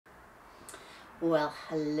Well,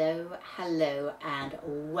 hello, and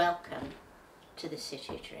welcome to the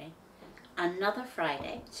Tutoring. Another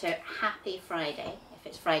Friday, so happy Friday if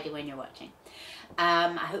it's Friday when you're watching.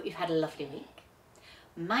 I hope you've had a lovely week.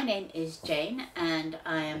 My name is Jane and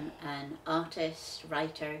I am an artist,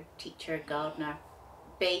 writer, teacher, gardener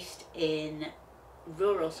based in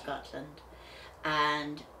rural Scotland,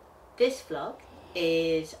 and this vlog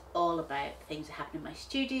is all about things that happen in my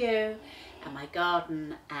studio and my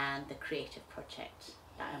garden and the creative projects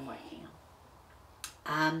that I'm working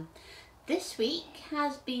on. This week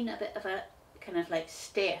has been a bit of a kind of like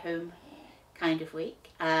stay-at-home kind of week.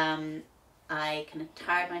 I kind of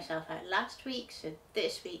tired myself out last week, so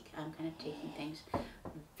this week I'm kind of taking things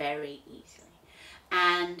very easily.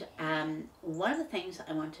 And one of the things that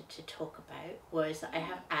I wanted to talk about was that I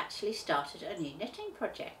have actually started a new knitting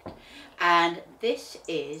project, and this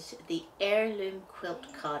is the Heirloom Quilt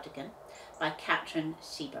Cardigan by Catherine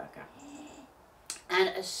Seeberger. And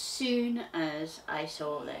as soon as I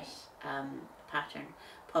saw this pattern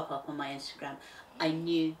pop up on my Instagram, I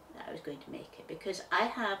knew that I was going to make it, because I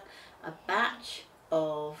have a batch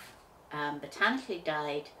of botanically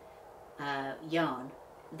dyed yarn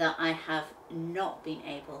that I have not been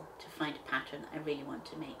able to find a pattern that I really want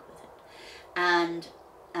to make with it. And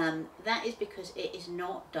that is because it is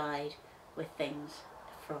not dyed with things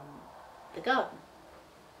from the garden.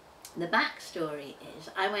 The backstory is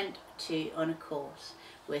I went on a course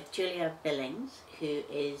with Julia Billings, who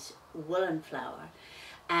is Woolen Flower,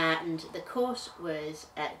 and the course was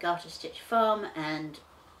at Garter Stitch Farm, and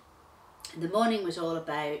the morning was all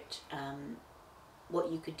about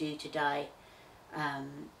what you could do to dye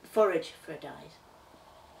forage for dyes,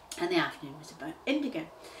 and the afternoon was about indigo.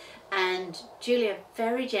 And Julia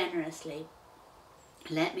very generously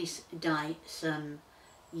let me dye some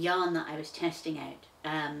yarn that I was testing out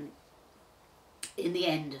in the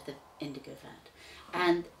end of the indigo vat,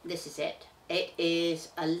 and this is it. It is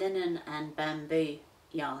a linen and bamboo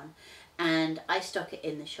yarn, and I stock it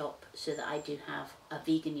in the shop so that I do have a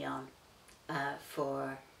vegan yarn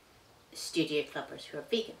for studio clubbers who are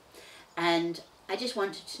vegan. And I just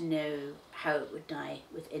wanted to know how it would dye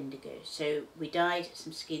with indigo, so we dyed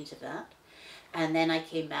some skeins of that, and then I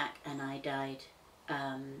came back and I dyed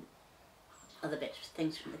other bits,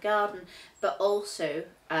 things from the garden, but also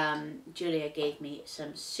Julia gave me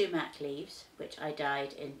some sumac leaves, which I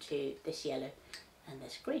dyed into this yellow and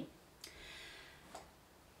this green.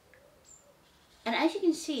 And as you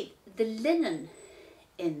can see, the linen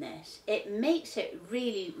in this, it makes it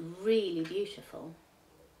really, really beautiful,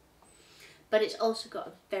 but it's also got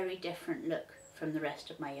a very different look from the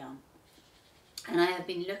rest of my yarn. And I have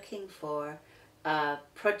been looking for a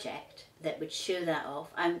project that would show that off.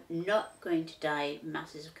 I'm not going to dye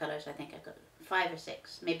masses of colours. I think I've got 5 or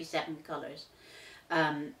 6, maybe 7 colours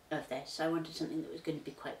of this. So I wanted something that was going to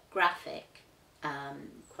be quite graphic,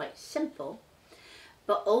 quite simple,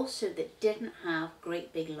 but also that didn't have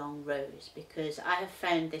great big long rows, because I have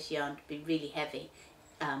found this yarn to be really heavy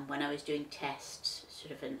when I was doing tests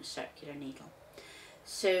sort of in a circular needle.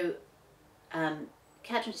 So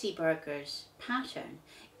Catherine Seeberger's pattern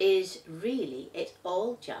is really, it's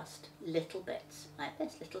all just little bits like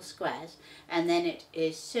this, little squares, and then it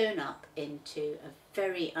is sewn up into a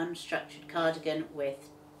very unstructured cardigan with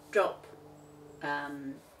drop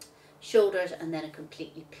shoulders and then a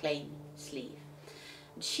completely plain sleeve.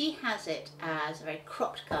 And she has it as a very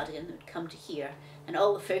cropped cardigan that would come to here, and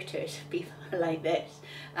all the photos would be like this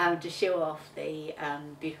to show off the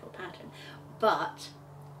beautiful pattern. But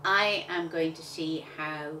I am going to see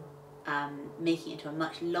how making it into a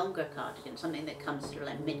much longer cardigan, something that comes through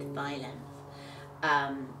like mid-thigh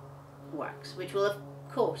length, works, which will of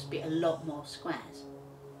course be a lot more squares.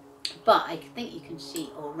 But I think you can see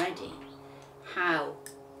already how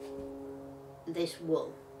this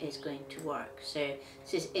wool is going to work. So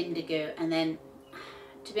this is indigo, and then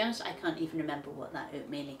to be honest I can't even remember what that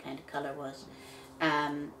oatmeal kind of colour was,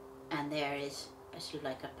 and there is a sort of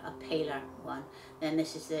like a paler one. Then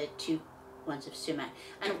this is the 2 ones of sumac,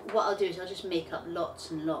 and what I'll do is I'll just make up lots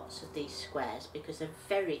and lots of these squares, because they're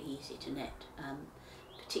very easy to knit,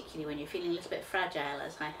 particularly when you're feeling a little bit fragile,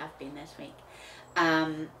 as I have been this week.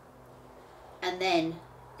 And then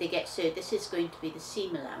they get sewed. This is going to be the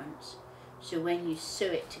seam allowance, so when you sew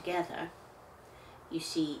it together you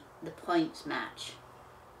see the points match,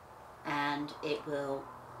 and it will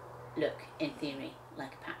look in theory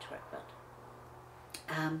like a patchwork quilt.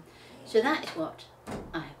 So that is what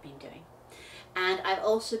I have been doing, and I've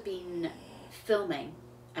also been filming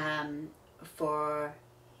for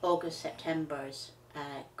August-September's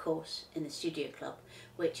course in the Studio Club,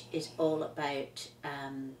 which is all about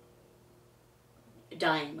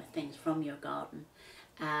dyeing with things from your garden,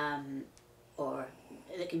 or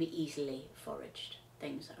that can be easily foraged,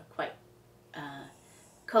 things that are quite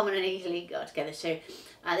common and easily got together. So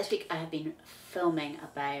this week I have been filming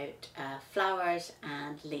about flowers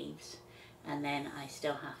and leaves, and then I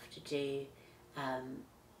still have to do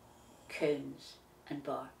cones and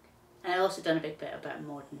bark, and I've also done a big bit about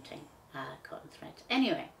mordanting cotton threads.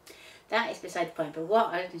 Anyway, that is beside the point, but what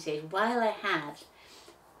I was going to say is, while I had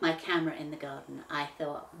my camera in the garden, I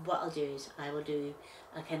thought what I'll do is I will do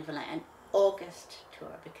a kind of like an August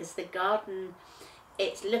tour, because the garden,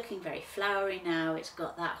 it's looking very flowery now. It's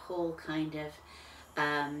got that whole kind of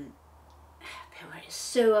where it's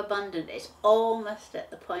so abundant, it's almost at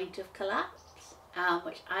the point of collapse,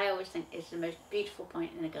 which I always think is the most beautiful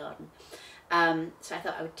point in a garden. So I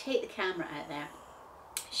thought I would take the camera out there,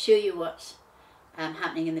 show you what's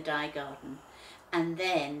happening in the dye garden, and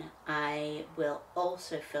then I will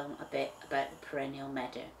also film a bit about the perennial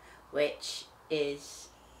meadow, which is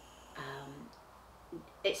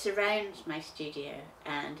it surrounds my studio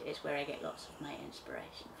and it's where I get lots of my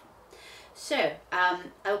inspiration from. So I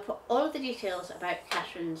will put all of the details about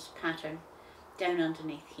Catherine's pattern down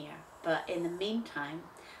underneath here, but in the meantime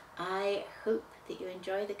I hope that you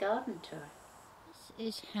enjoy the garden tour.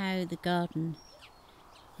 This is how the garden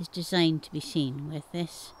is designed to be seen, with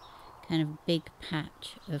this kind of big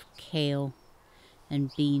patch of kale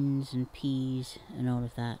and beans and peas and all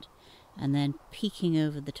of that, and then peeking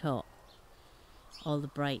over the top all the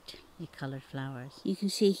brightly coloured flowers. You can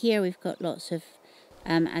see here we've got lots of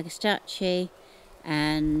agastache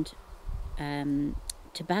and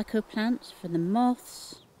tobacco plants for the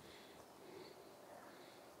moths,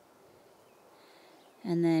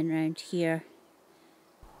 and then round here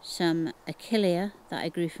some achillea that I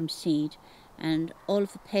grew from seed, and all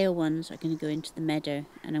of the pale ones are going to go into the meadow,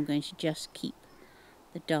 and I'm going to just keep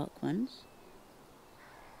the dark ones.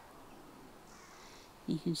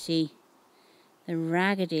 You can see the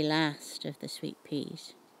raggedy last of the sweet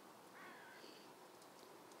peas.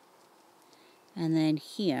 And then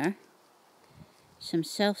here, some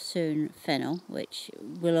self-sown fennel, which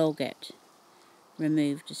will all get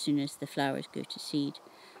removed as soon as the flowers go to seed.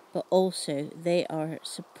 But also they are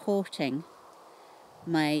supporting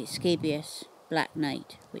my scabious black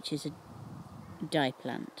knight, which is a dye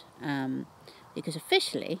plant, because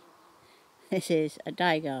officially this is a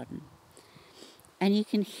dye garden. And you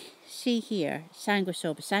can see here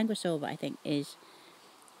sanguisoba. Sanguisoba, I think, is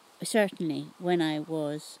certainly, when I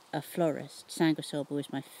was a florist, sanguisoba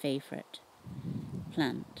was my favourite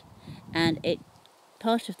plant. And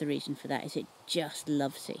part of the reason for that is it just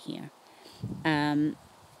loves it here.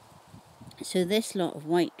 So this lot of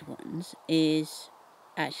white ones is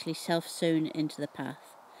actually self-sown into the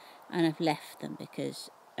path, and I've left them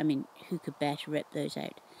because, I mean, who could bear to rip those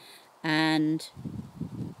out? And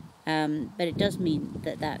but it does mean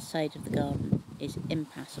that that side of the garden is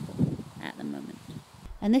impassable at the moment.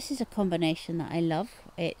 And this is a combination that I love.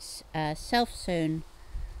 It's self-sown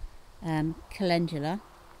calendula,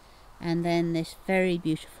 and then this very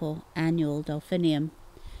beautiful annual delphinium.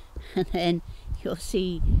 And then you'll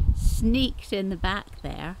see sneaked in the back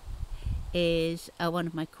there is one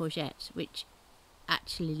of my courgettes, which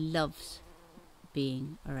actually loves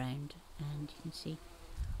being around. And you can see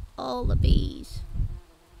all the bees.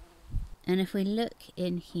 And if we look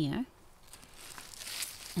in here,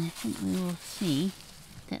 I think we will see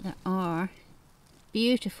that there are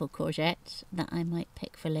beautiful courgettes that I might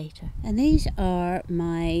pick for later. And these are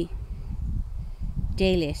my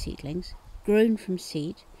dahlia seedlings, grown from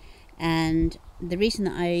seed. And the reason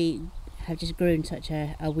that I have just grown such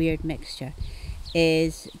a weird mixture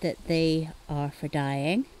is that they are for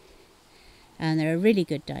dyeing, and they're a really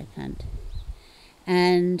good dye plant.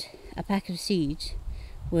 And a packet of seeds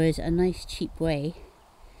was a nice cheap way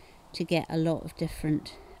to get a lot of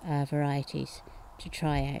different varieties to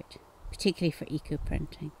try out, particularly for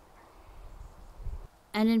eco-printing.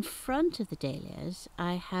 And in front of the dahlias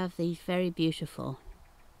I have these very beautiful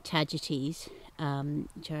tagetes,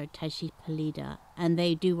 which are Tagetes pallida, and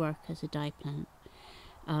they do work as a dye plant,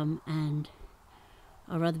 and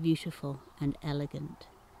are rather beautiful and elegant.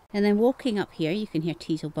 And then walking up here, you can hear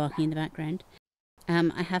Teasel barking in the background.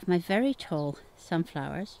 I have my very tall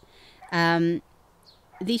sunflowers.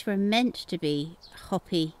 These were meant to be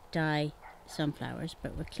hoppy dye sunflowers,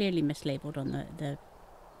 but were clearly mislabeled on the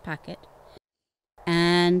packet.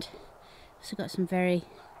 And also got some very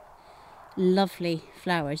lovely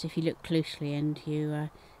flowers if you look closely and you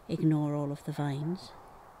ignore all of the vines.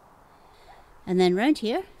 And then round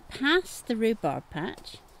here, past the rhubarb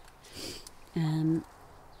patch,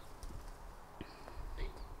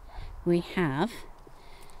 we have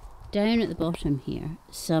down at the bottom here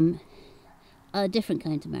some different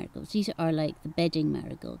kinds of marigolds. These are like the bedding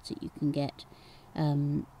marigolds that you can get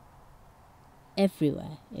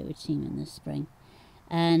everywhere, it would seem, in the spring.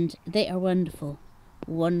 And they are wonderful,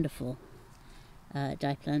 wonderful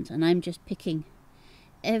dye plants. And I'm just picking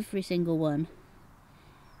every single one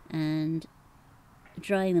and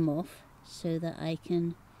drying them off so that I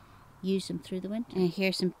can use them through the winter. And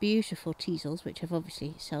here's some beautiful teasels, which I've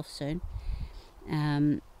obviously self-sown.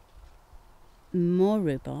 More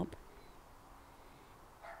rhubarb.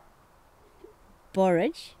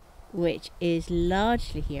 Borage, which is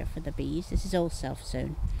largely here for the bees. This is all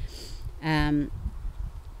self-sown. And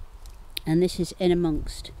this is in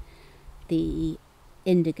amongst the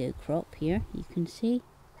indigo crop here, you can see.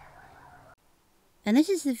 And this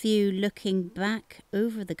is the view looking back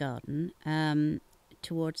over the garden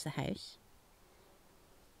towards the house.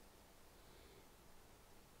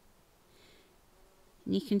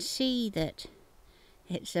 And you can see that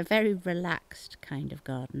it's a very relaxed kind of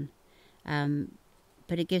garden,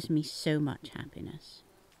 but it gives me so much happiness.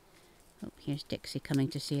 Oh, here's Dixie coming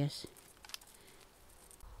to see us.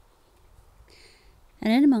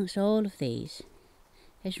 And in amongst all of these,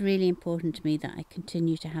 it's really important to me that I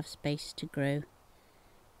continue to have space to grow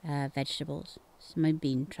vegetables. This is my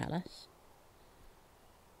bean trellis.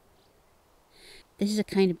 This is a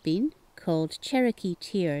kind of bean called Cherokee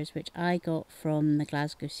Tears, which I got from the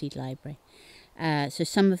Glasgow Seed Library. So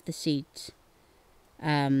some of the seeds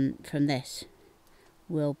from this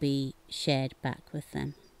will be shared back with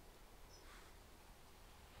them.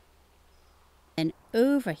 And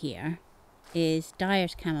over here is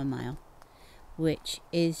Dyer's Chamomile, which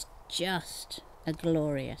is just a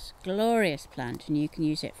glorious, glorious plant. And you can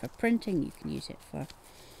use it for printing, you can use it for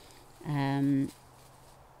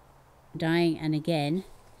dyeing. And again,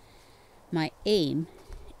 my aim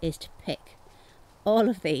is to pick all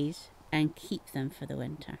of these and keep them for the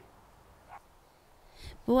winter.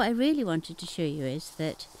 But what I really wanted to show you is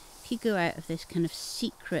that if you go out of this kind of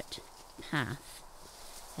secret path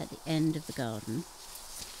at the end of the garden,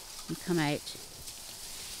 you come out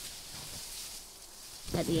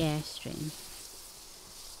at the airstream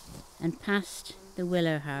and past the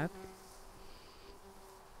willow herb,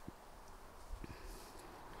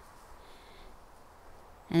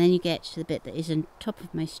 and then you get to the bit that is on top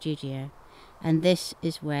of my studio, and this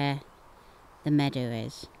is where the meadow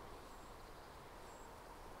is.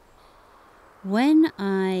 When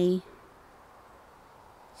I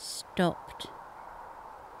stopped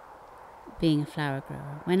being a flower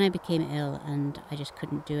grower, when I became ill and I just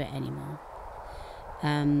couldn't do it anymore,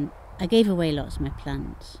 I gave away lots of my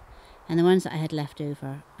plants, and the ones that I had left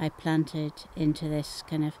over I planted into this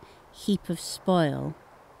kind of heap of spoil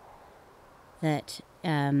that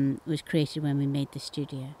was created when we made the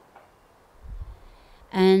studio.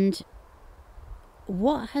 And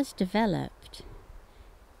what has developed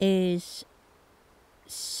is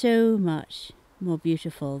so much more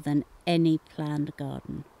beautiful than any planned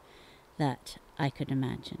garden that I could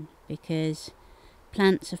imagine, because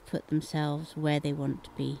plants have put themselves where they want to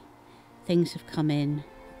be. Things have come in,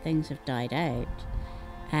 things have died out,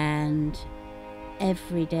 and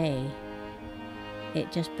every day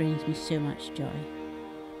it just brings me so much joy.